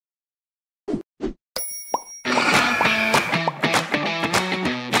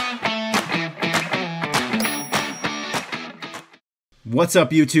What's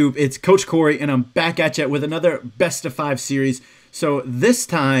up, YouTube? It's Coach Cory, and I'm back at you with another Best of 5 series. So this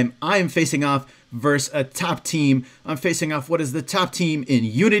time, I am facing off versus a top team. I'm facing off what is the top team in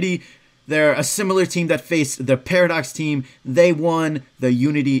Unity. They're a similar team that faced the Paradox team. They won the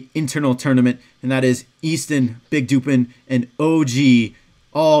Unity internal tournament, and that is Easton, Big Dupin, and OG.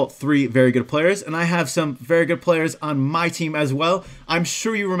 All three very good players, and I have some very good players on my team as well. I'm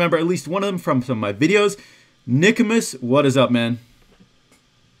sure you remember at least one of them from some of my videos. Nicomas, what is up, man?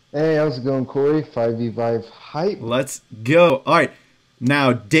 Hey, how's it going, Cory? 5v5 hype. Let's go. All right.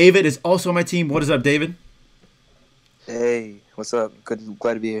 Now, David is also on my team. What is up, David? Hey, what's up?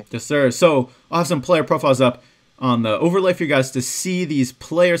 Glad to be here. Yes, sir. So, I'll have some player profiles up on the overlay for you guys to see these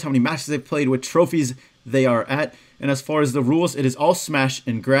players, how many matches they've played, what trophies they are at. And as far as the rules, it is all smash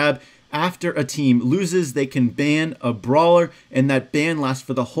and grab. After a team loses, they can ban a brawler, and that ban lasts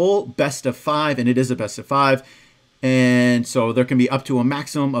for the whole best of 5, and it is a best of 5. And so there can be up to a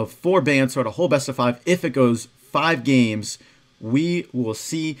maximum of 4 bans for the whole best of 5. If it goes 5 games, we will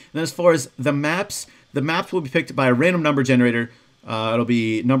see. And then as far as the maps will be picked by a random number generator. It'll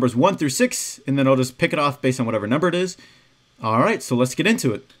be numbers 1 through 6, and then I'll just pick it off based on whatever number it is. All right, so let's get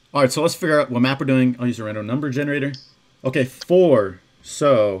into it. All right, so let's figure out what map we're doing. I'll use a random number generator. Okay, 4.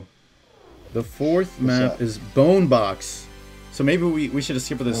 So the 4th map is Bone Box. So maybe we should just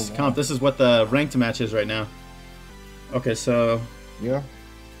skip this comp. This is what the ranked match is right now. Okay, so yeah,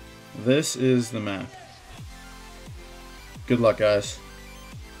 this is the map. Good luck, guys.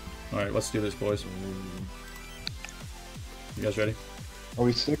 All right, let's do this, boys. You guys ready? Are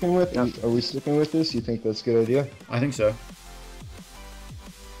we sticking with? Yep. Are we sticking with this? You think that's a good idea? I think so. Okay.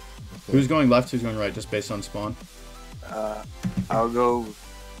 Who's going left? Who's going right? Just based on spawn. I'll go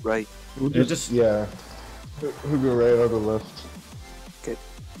right. Yeah. Who go right? I'll go left. Okay.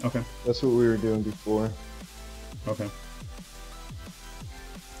 Okay. That's what we were doing before. Okay.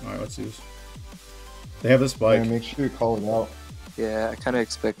 All right, let's do this. They have the spike. Yeah, make sure you call it out. Yeah, I kind of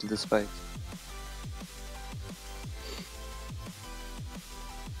expected the spike.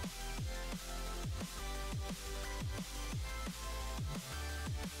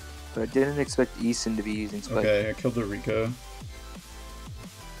 But I didn't expect Easton to be using spike. Okay, I killed the Rico.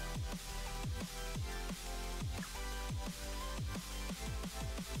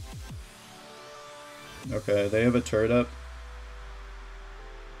 Okay, they have a turret up.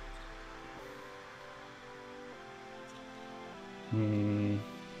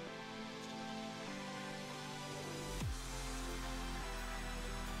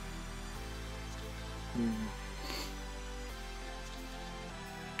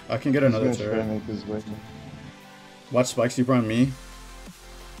 I can get another turret. Make his way. Watch spike super on me.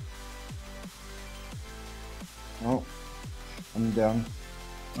 Oh, I'm down.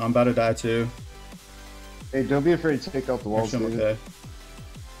 I'm about to die too. Hey, don't be afraid to take out the walls, Actually, I'm David. okay.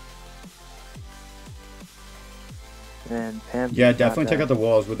 And Pam. Yeah, definitely take out the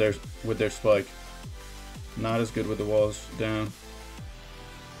walls with their spike. Not as good with the walls down.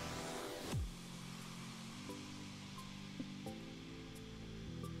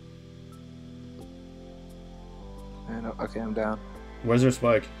 Okay, I'm down. Where's their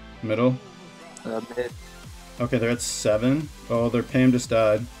spike? Middle? Mid. Okay, they're at 7. Oh, their Pam just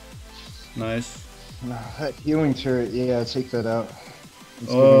died. Nice. That healing turret, yeah, take that out.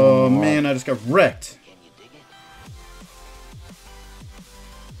 It's Oh man, I just got wrecked.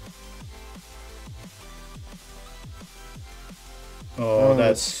 Oh,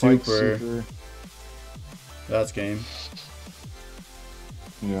 that's super. That's game.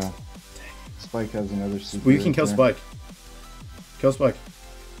 Yeah. Spike has another super. Well, you can kill Spike. Kill Spike.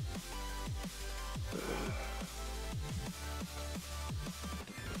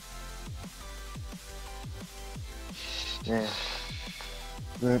 Yeah.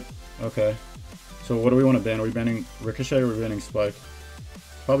 Rip. Okay. So what do we want to ban? Are we banning Ricochet or are we banning Spike?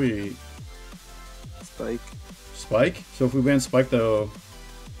 Probably Spike. Spike? So if we ban Spike though,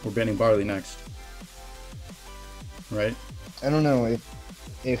 we're banning Barley next. Right? I don't know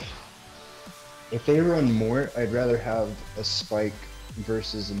if they run Mort, I'd rather have a Spike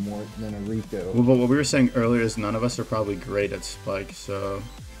versus a Mort than a Rico. Well, but what we were saying earlier is none of us are probably great at Spike, so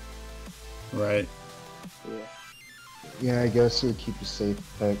right. Yeah. Yeah, I guess it would keep a safe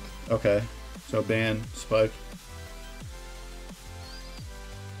pick. Okay. So ban Spike.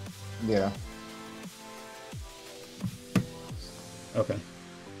 Yeah. Okay.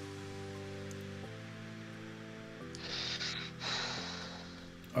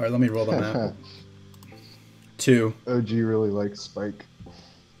 All right, let me roll the map. 2. OG really likes Spike.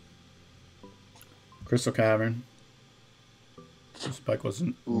 Crystal Cavern. Spike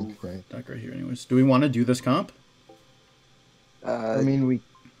wasn't Okay. that great here anyways. Do we want to do this comp? I mean,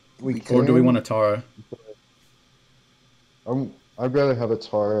 we can. Or do we want a Tara? I'd rather have a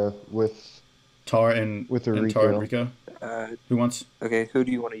Tara with Tara and Tara and Rico? Uh, Who wants? okay, who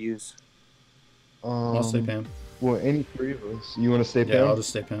do you want to use? I'll stay Pam. Well, any three of us. You want to stay Pam? Yeah, I'll just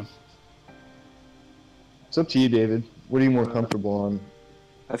stay Pam. It's up to you, David. What are you more comfortable on?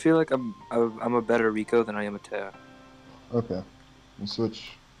 I feel like I'm a better Rico than I am a Tara. Okay, we'll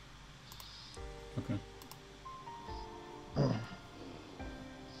switch. Okay.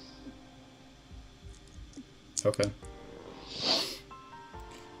 Okay.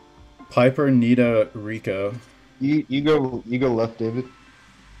 Piper, Nita, Rico. You go left, David.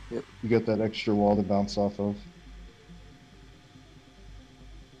 Yep. You got that extra wall to bounce off of.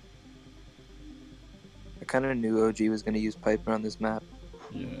 I kind of knew OG was going to use Piper on this map.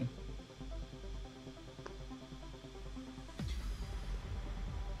 Yeah.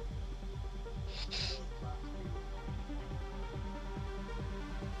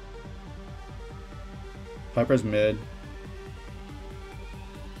 Piper's mid.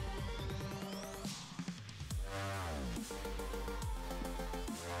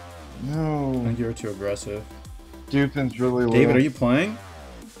 No. I think you were too aggressive. Dupin's really low. David, are you playing?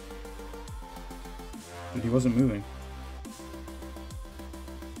 Dude, he wasn't moving.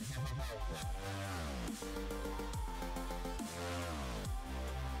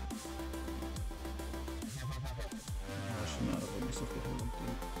 I should not have let myself get hit like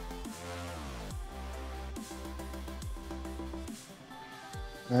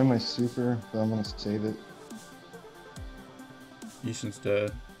that. I have my super, but I'm gonna save it. Easton's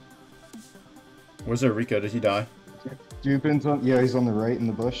dead. Where's there Rico? Did he die? Dupin's on. Yeah, he's on the right in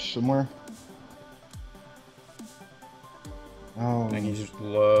the bush somewhere. Oh. Dang, he's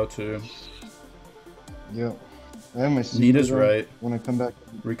low too. Yep. I have my super. Nita's though. right. When I come back.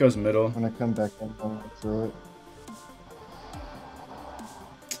 Rico's middle. When I come back, I'm gonna throw it.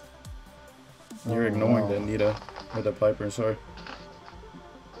 You're ignoring the Nita or the Piper, sorry.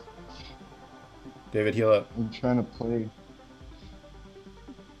 David, heal up. I'm trying to play.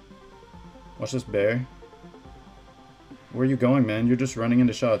 Watch this bear. Where are you going, man? You're just running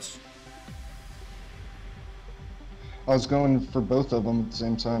into shots. I was going for both of them at the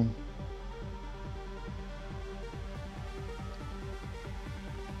same time.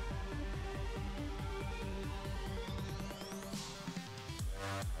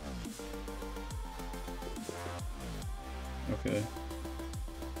 Okay.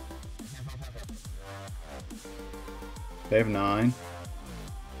 They have 9.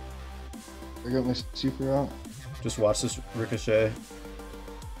 I got my super out. Just watch this ricochet.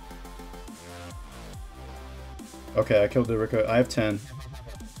 Okay, I killed the Rico. I have 10.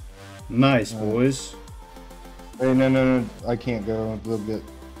 Nice, boys. Hey, no. I can't go.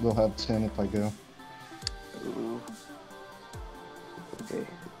 They'll have 10 if I go. Ooh. Okay.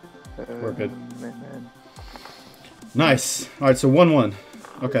 We're good. Man. Nice. Alright, so 1-1.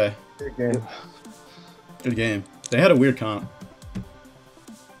 Okay. Good game. Good game. They had a weird comp.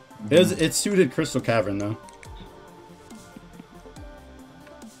 It suited Crystal Cavern, though.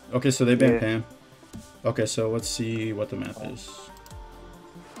 Okay, so they banned Pam. Okay, so let's see what the map is.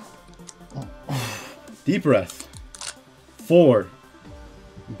 Deep breath. 4.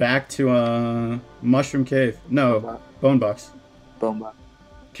 Back to Mushroom Cave. No, Bone Box. Bone Box.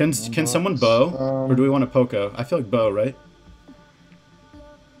 Can someone bow? Or do we want a Poco? I feel like bow, right?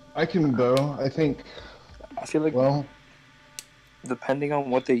 I can bow. I think. I feel like, Well, depending on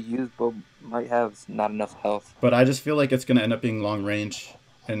what they use, Bo might have not enough health. But I just feel like it's going to end up being long range.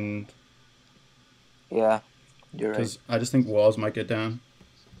 And Yeah, you're right. because I just think walls might get down.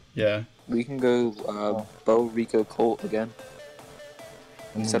 Yeah. We can go Bo, Rico, Colt again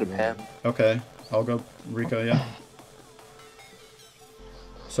instead of Pam. Okay. I'll go Rico, yeah.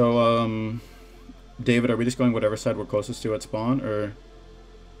 So, David, are we just going whatever side we're closest to at spawn, or?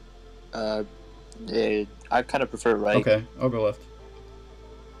 Yeah, I kind of prefer right. Okay, I'll go left.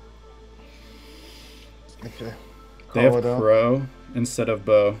 okay. They have Call it out. Crow instead of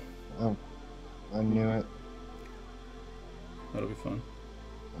Bow. Oh, I knew it. That'll be fun.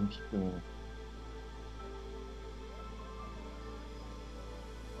 I'm just gonna.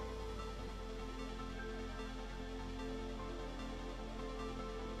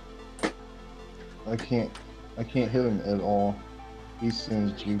 I can't hit him at all. He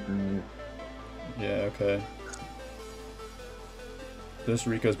sends juking it. Yeah, okay. This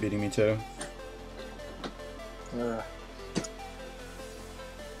Rico's beating me too.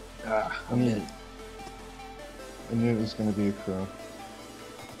 I'm in. I knew it was gonna be a crow.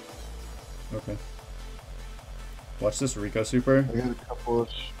 Okay. Watch this Rico super. I got a couple of.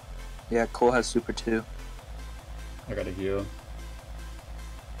 Yeah, Cole has super too. I gotta heal.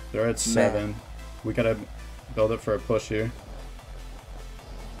 They're at 7. We gotta build up for a push here.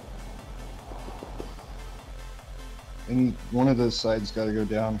 Any one of those sides got to go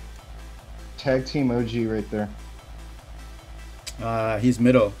down. Tag team OG right there. He's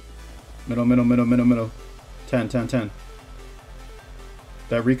middle. Middle. 10.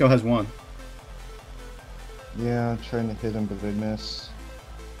 That Rico has 1. Yeah, I'm trying to hit him, but I miss.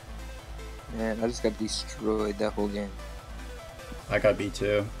 Man, I just got destroyed that whole game. I got beat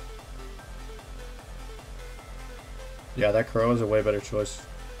too. Yeah, that Crow is a way better choice.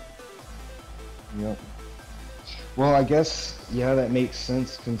 Yep. Well, I guess, yeah, that makes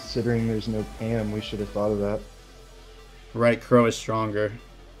sense considering there's no Pam. We should have thought of that. Right, Crow is stronger.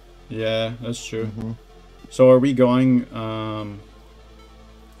 Yeah, that's true. So are we going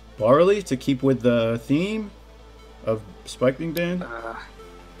Barley to keep with the theme of Spike being banned?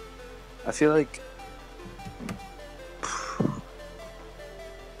 I feel like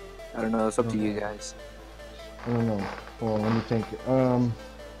I don't know. It's up to you guys. I don't know. Well, let me think.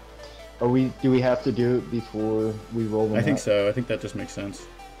 Do we have to do it before we roll them I think out? so. I think that just makes sense.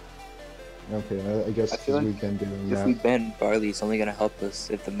 Okay, I guess I feel like we can do if that. we ban Barley, it's only gonna help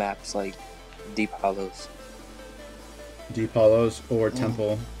us if the map's like deep hollows. Deep Hollows or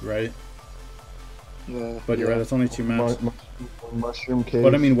Temple, right? But you're right, that's only 2 maps. Mushroom cave.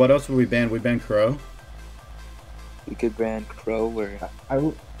 But I mean, what else would we ban? We ban Crow? We could ban Crow or I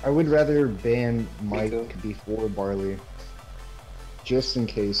would rather ban Mike Rico. before Barley. Just in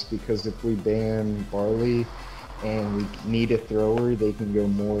case, because if we ban Barley and we need a thrower, they can go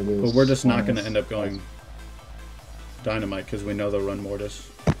Mortis. But we're just not on going to us. end up going Dynamite because we know they'll run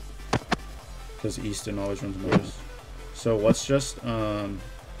Mortis. Because Easton always runs Mortis. So let's just, let's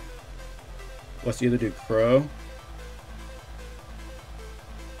either do Crow,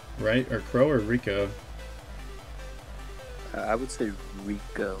 right? Or Crow or Rico. I would say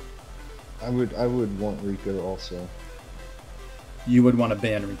Rico. I would want Rico also. You would want to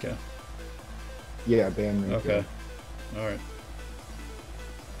ban Rico. Yeah, ban Rico. Okay. Alright.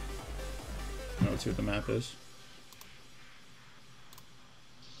 Now let's see what the map is.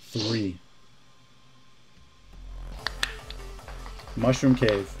 3. Mushroom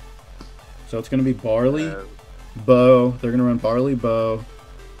Cave. So it's going to be Barley, Bow. They're going to run Barley, Bow,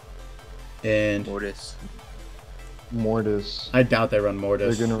 and Mortis. Mortis. I doubt they run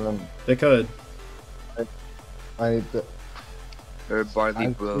Mortis. They're gonna run. They could. Or Barley I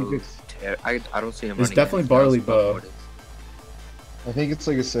Bow. think I don't see him It's running. definitely anything else Barley but Bow. Mortis. I think it's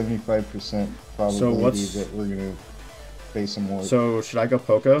like a 75% probability what's- that we're gonna face him more. So should I go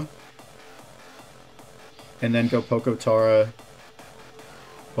Poco? And then go Poco, Tara,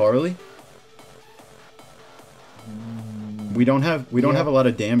 Barley? We don't have a lot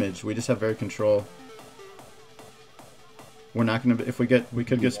of damage. We just have very control. We're not gonna. If we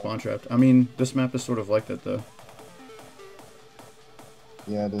could get spawn trapped. I mean, this map is sort of like that though.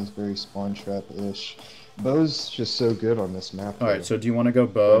 Yeah, it is very spawn trap-ish. Bo's just so good on this map. All right. though. So do you want to go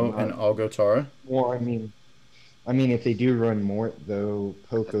Bow and I'll go Tara? Well, I mean, if they do run Mort though, I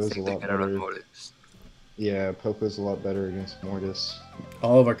Poco's a think they're lot gonna run better. Mortis. Yeah, Poco's a lot better against Mortis.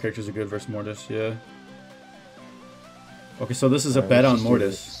 All of our characters are good versus Mortis. Yeah. Okay, so this is a Alright, bet let's on just do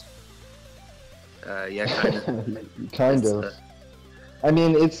Mortis. Yeah, kind of. Kind of. I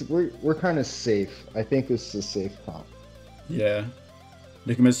mean, we're kind of safe. I think this is a safe comp. Yeah.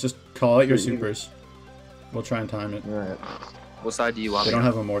 Nicomas, just call out your supers. We'll try and time it. All right. What side do you want? They me don't on?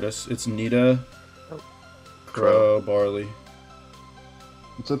 have a Mortis. It's Nita, Oh. Crow, Barley.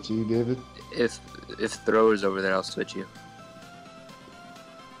 It's up to you, David. If Thrower's over there, I'll switch you.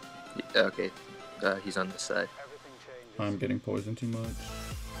 Okay, he's on this side. I'm getting poisoned too much.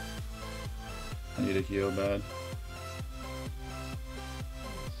 I need a heal bad.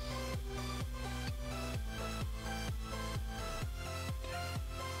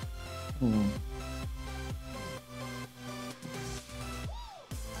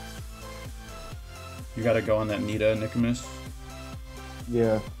 You gotta go on that Nita, Nicomas.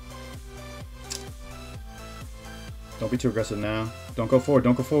 Yeah. Don't be too aggressive now. Don't go forward.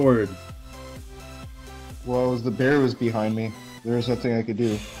 Don't go forward. Well, the bear was behind me. There was nothing I could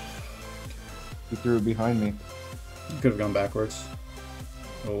do. He threw it behind me. You could have gone backwards.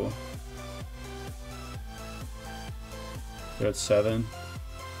 Oh well. They're at 7.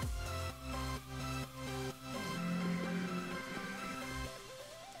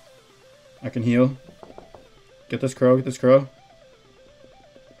 I can heal. Get this crow. Get this crow.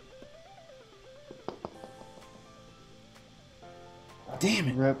 Damn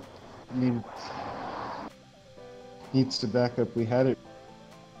it. Rep needs to back up. We had it.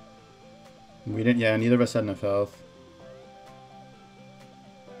 We didn't. Yeah, neither of us had enough health.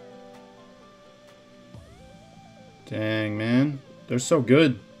 Dang, man. They're so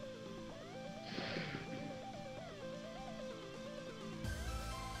good.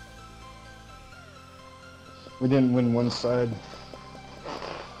 We didn't win one side.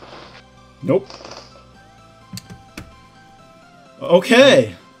 Nope.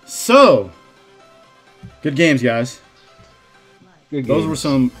 Okay. So, good games, guys. Good Those games. were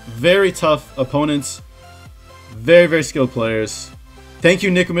some very tough opponents. Very, very skilled players. Thank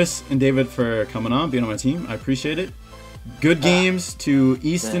you, Nicomas and David, for coming on, being on my team. I appreciate it. Good games to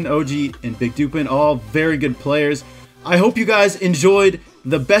Easton, OG, and Big Dupin. All very good players. I hope you guys enjoyed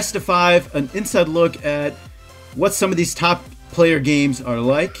the best of 5, an inside look at what some of these top player games are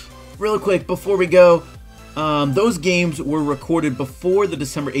like. Real quick, before we go, those games were recorded before the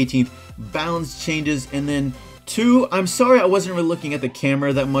December 18th balance changes. And then 2, I'm sorry I wasn't really looking at the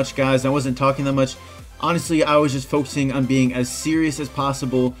camera that much, guys. I wasn't talking that much. Honestly, I was just focusing on being as serious as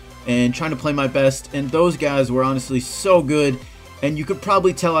possible and trying to play my best. And those guys were honestly so good. And you could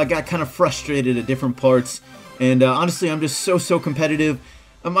probably tell I got kind of frustrated at different parts. And honestly, I'm just so competitive.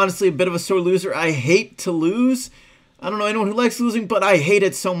 I'm honestly a bit of a sore loser. I hate to lose. I don't know anyone who likes losing, but I hate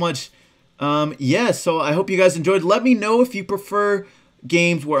it so much. Yeah, so I hope you guys enjoyed. Let me know if you prefer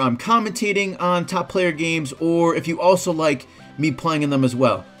games where I'm commentating on top player games, or if you also like me playing in them as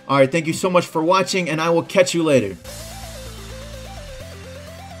well. Alright, thank you so much for watching, and I will catch you later.